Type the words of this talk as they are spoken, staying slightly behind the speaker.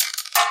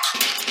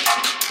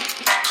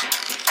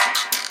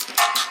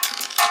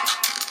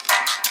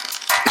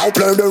I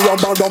play the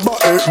rubber-dub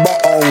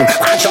 8-bone.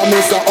 I shall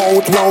miss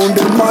out round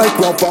the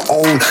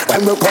microphone.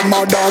 When we come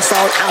out dance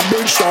out, a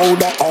big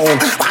shoulder on.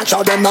 Watch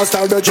out them a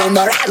start the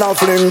general and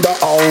fling the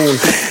own.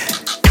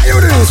 Hear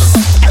this,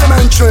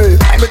 elementary,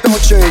 I'm a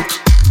touching.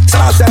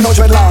 So I say no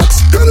dreadlocks.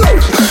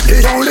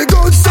 The only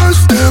good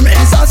system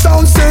is a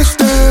sound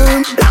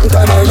system. Long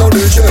time I know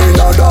the chain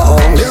of the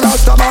home. The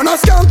Rasta man a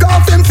skank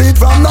off him feet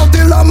from now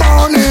till the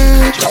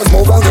morning. Just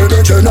move on to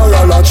the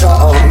general a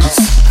chance.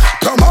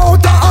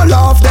 Promoter a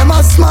laugh, them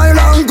a smile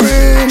and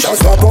grin.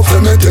 Just pop up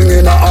to me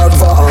thing in a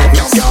advance.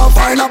 You can't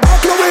find a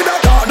buckle with a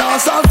car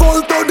dance and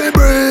full to the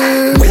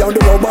brim. We on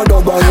the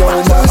rubber-dub and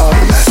round my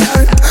arms.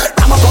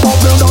 I'ma come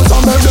up and down and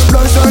make the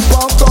place get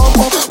popped up.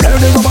 Play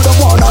the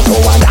rubber-dub 1 and 2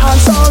 and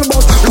dance all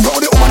bus. Look how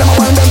the woman them a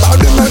wind them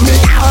back, they make me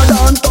hard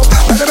and tough.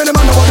 Many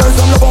man over there,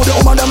 some love how the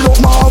woman them look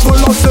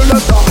marvelous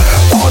selector.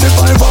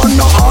 45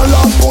 and not all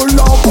and pull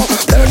up.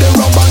 Play the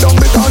rubber-dub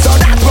because of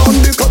that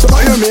run the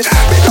customer hear me.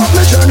 Pick up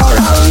the general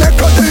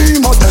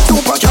Nicodemus,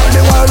 super child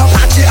the world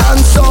Apache and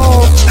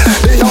soft.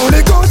 The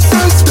only good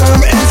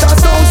system is a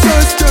sound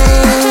system.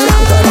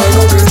 Long time I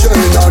know the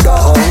chain of the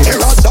home. The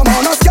Rasta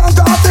man a skank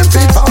off him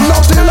feet from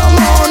now till the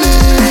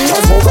morning.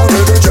 Just move on to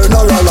the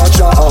general a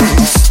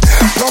chance.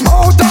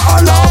 Promoter a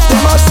laugh,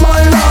 them a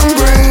smile and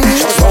grin.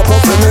 Just pop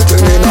up to me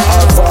thing in a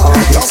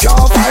advance. You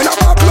can't find a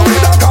buckle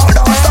with a car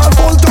dance all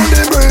full to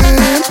the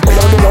brim. We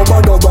on the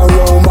rubber-dub and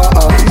round my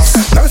arms.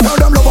 Next time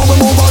them love how we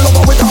move and love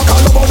how we talk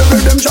and love how the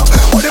rhythm drop.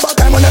 But the bad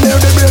time when they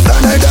hear the bass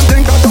line, they them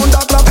think I don't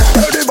that clap.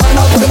 Hear the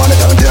vinyl, put them on the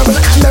turntable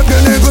and make the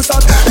niggas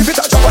start. If it's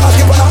a jump and a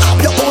skip and a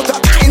hop, you put a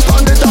kind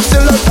on the top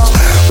selector.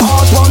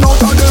 Part one out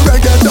on the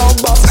reggae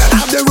dub box.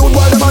 Have the road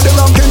while them on the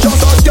ranking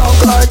just a skunk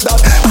like that.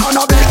 And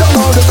I beat them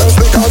all the first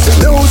because the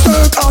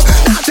music out.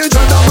 That is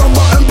when the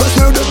rumba empress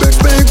knew the big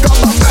speaker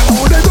box.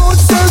 Oh, the good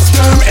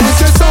system is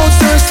the sound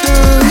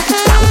system.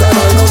 Long time I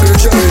know the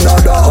chain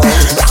of the home.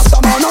 Rasta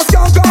man a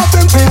skunk off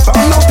him feet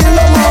from now till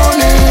the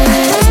morning.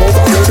 Just move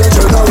on to the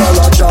general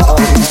a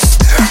chance.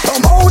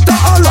 Promoter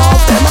a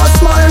laugh, them a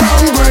smile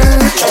and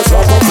grin. Just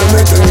pop up to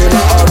me thing in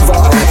a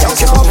advance. You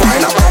can't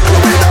find a buckle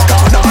with a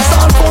car dance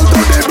all full to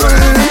the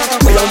brim.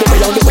 We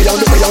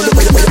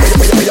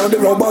on the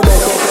rubber-dub.